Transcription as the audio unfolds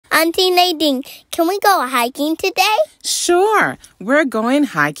Aunty Nadine, can we go hiking today? Sure, we're going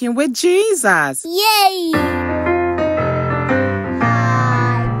hiking with Jesus. Yay!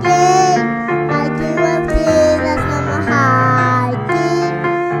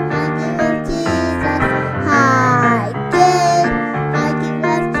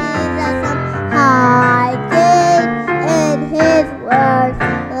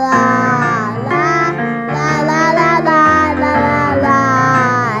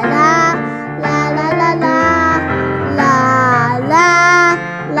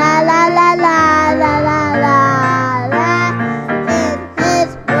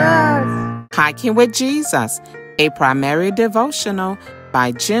 Hiking with Jesus, a primary devotional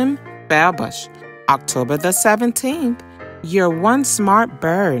by Jim Feldbush. October the 17th. You're one smart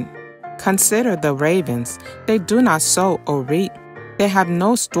bird. Consider the ravens. They do not sow or reap. They have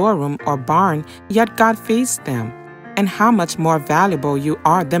no storeroom or barn, yet God feeds them. And how much more valuable you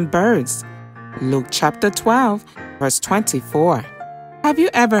are than birds. Luke chapter 12, verse 24. Have you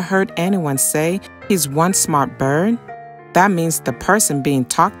ever heard anyone say he's one smart bird? That means the person being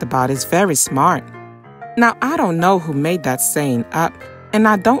talked about is very smart. Now, I don't know who made that saying up, and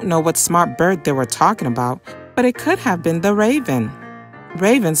I don't know what smart bird they were talking about, but it could have been the raven.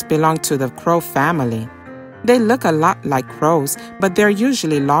 Ravens belong to the crow family. They look a lot like crows, but they're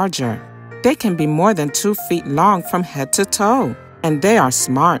usually larger. They can be more than 2 feet long from head to toe, and they are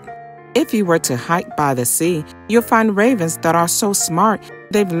smart. If you were to hike by the sea, you'll find ravens that are so smart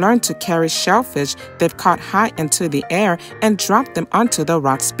they've learned to carry shellfish they've caught high into the air and drop them onto the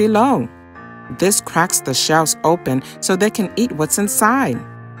rocks below. This cracks the shells open so they can eat what's inside.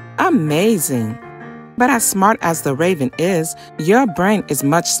 Amazing! But as smart as the raven is, your brain is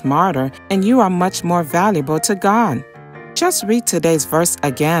much smarter and you are much more valuable to God. Just read today's verse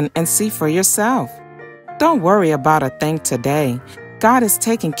again and see for yourself. Don't worry about a thing today. God is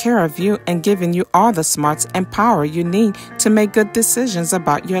taking care of you and giving you all the smarts and power you need to make good decisions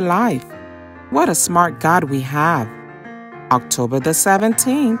about your life. What a smart God we have. October the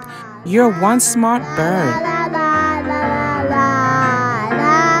 17th, you're one smart bird.